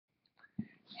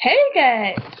Hey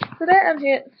guys! Today I'm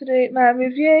here to do my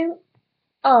review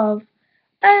of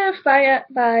Heir of Fire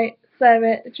by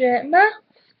J Maas.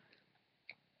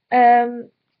 As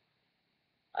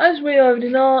we already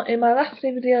know, in my last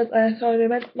few videos,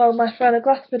 my Throne of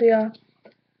Glass video,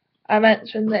 I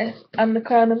mentioned this, and the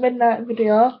Crown of Midnight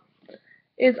video,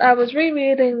 I was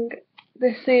rereading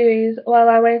this series while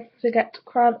I waited to get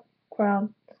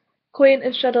Queen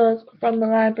of Shadows from the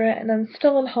library, and I'm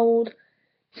still on hold,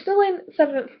 still in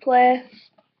 7th place.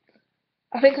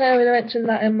 I think I already mentioned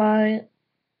that in my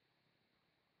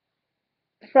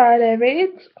Friday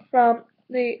reads from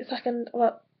the 2nd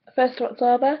of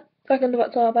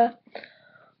October.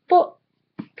 But,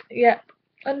 yep,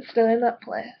 I'm still in that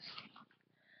place.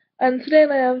 And today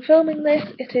when I am filming this,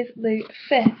 it is the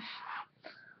 5th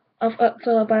of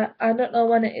October. I don't know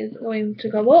when it is going to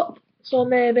go up, so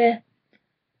maybe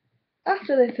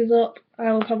after this is up,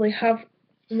 I will probably have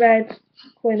read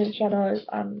Queen of Shadows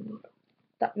and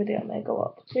that video may go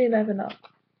up. So you never know.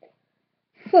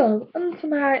 So, onto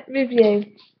my review.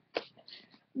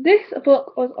 This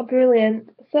book was brilliant.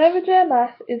 J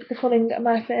Maas is becoming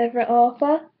my favourite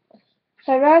author.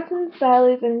 Her writing style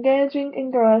is engaging,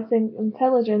 engrossing,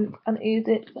 intelligent, and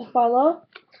easy to follow.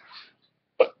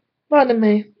 Pardon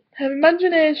me. Her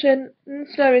imagination and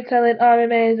storytelling are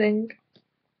amazing.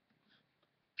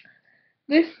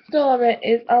 This story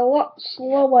is a lot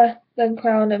slower than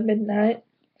Crown of Midnight,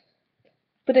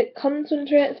 but it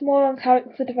concentrates more on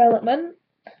character development.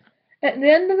 At the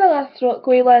end of the last book,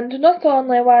 we learned not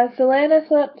only why Selena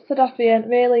Sadoffian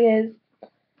really is,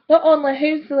 not only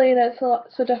who Selena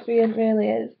Sadoffian really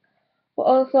is, but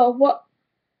also what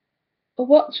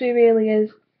she really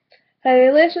is. Her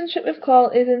relationship with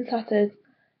Cole is in tatters,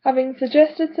 having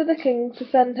suggested to the king to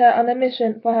send her on a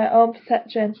mission for her own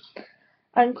protection,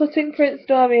 and cutting Prince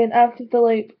Dorian out of the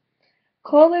loop.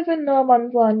 Cole is in no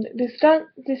man's land,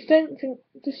 distancing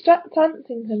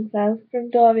himself from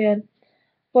Dorian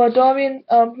for Dorian's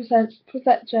own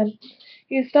protection.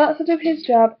 He starts to do his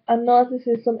job and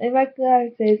notices some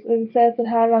irregularities with a certain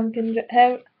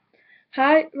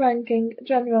high-ranking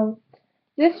general.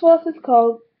 This force is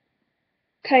called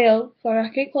Kale. Sorry, I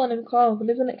keep calling him Cole, but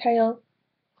isn't it Kale?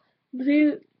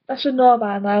 I should know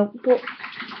by now, but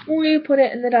will you put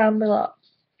it in the down below?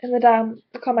 In the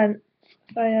comments,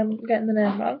 if I am getting the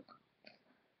name wrong.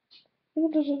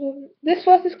 This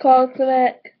force is called to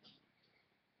make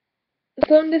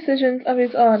some decisions of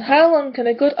his own. How long can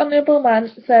a good honourable man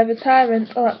serve a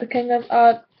tyrant like the King of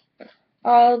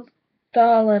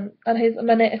Ardalan and his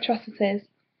many atrocities?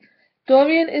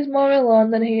 Dorian is more alone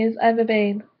than he has ever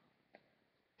been.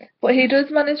 But he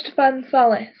does manage to find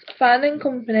solace. Finding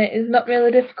company is not really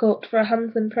difficult for a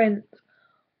handsome prince,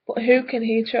 but who can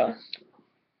he trust?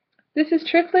 This is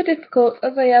triply difficult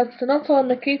as he has to not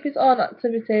only keep his own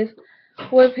activities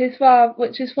with his father,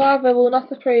 which his father will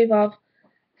not approve of,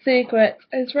 secrets,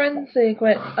 his friends'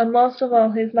 secrets, and most of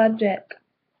all his magic.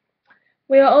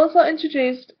 We are also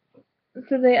introduced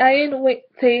to the Iron Witch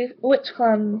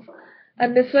clans,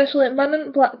 and especially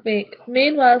Manant Blackbeak.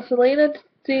 Meanwhile, Selena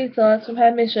detours from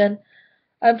her mission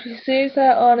and pursues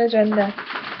her own agenda,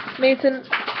 meeting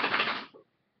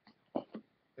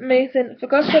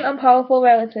forgotten and powerful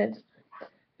relatives.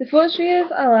 Before she is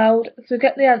allowed to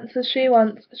get the answers she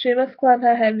wants, she must claim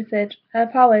her heritage, her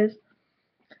powers.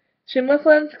 She must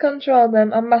learn to control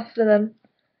them and master them.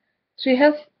 She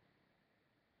has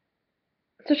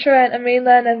to train and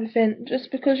relearn everything.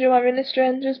 Just because you are in a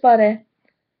stranger's body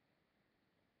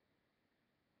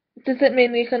doesn't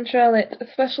mean you control it,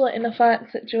 especially in a fight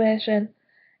situation.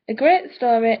 A great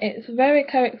story, it's very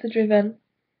character driven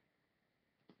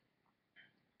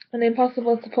and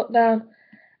impossible to put down.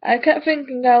 I kept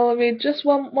thinking I will read just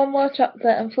one more chapter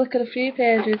and flickered a few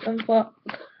pages and thought,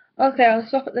 okay, I'll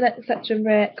stop at the next section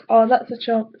break, or that's a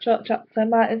short chapter,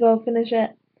 might as well finish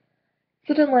it.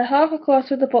 Suddenly half a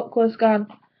quarter of the book was gone,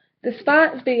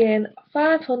 despite being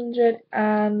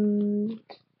 550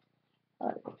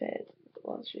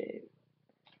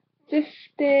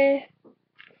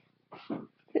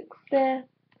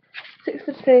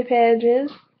 62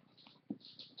 pages.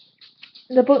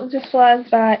 The book just flies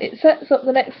by. It sets up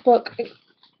the next book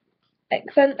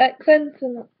excellently,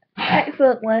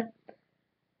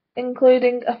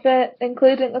 including a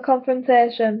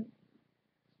confrontation.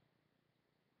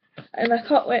 And I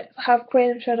can't wait to have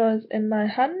Queen of Shadows in my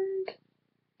hand.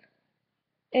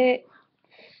 It's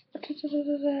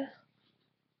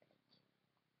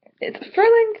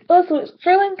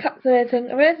thrilling,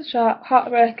 captivating, razor sharp,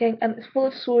 heartbreaking, and it's full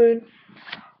of swoon.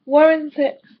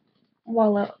 Warranted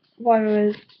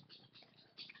warriors.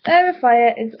 Heir of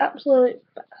Fire is absolute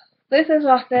best. This is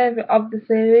my favourite of the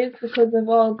series because of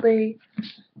all the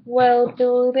world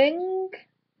building.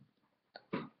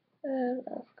 Let's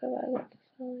go back, what to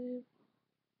tell you.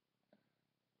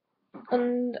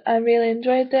 And I really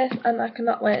enjoyed this, and I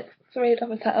cannot wait to read off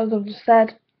the titles I've just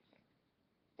said.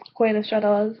 Queen of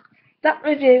Shadows. That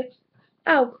review.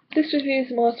 Oh, this review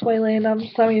is more spoiling, and I'm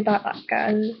sorry about that,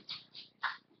 guys.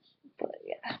 But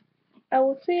yeah, I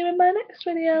will see you in my next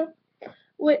video,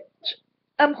 which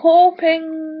I'm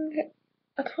hoping,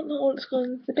 I don't know what it's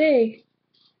going to be.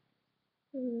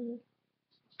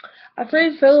 I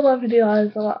pre-film my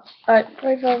videos a lot. Like,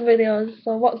 pre-film videos,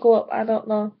 so what go up, I don't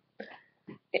know.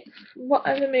 It's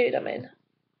whatever mood I'm in,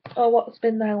 or what's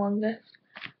been there longest.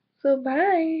 So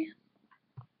bye!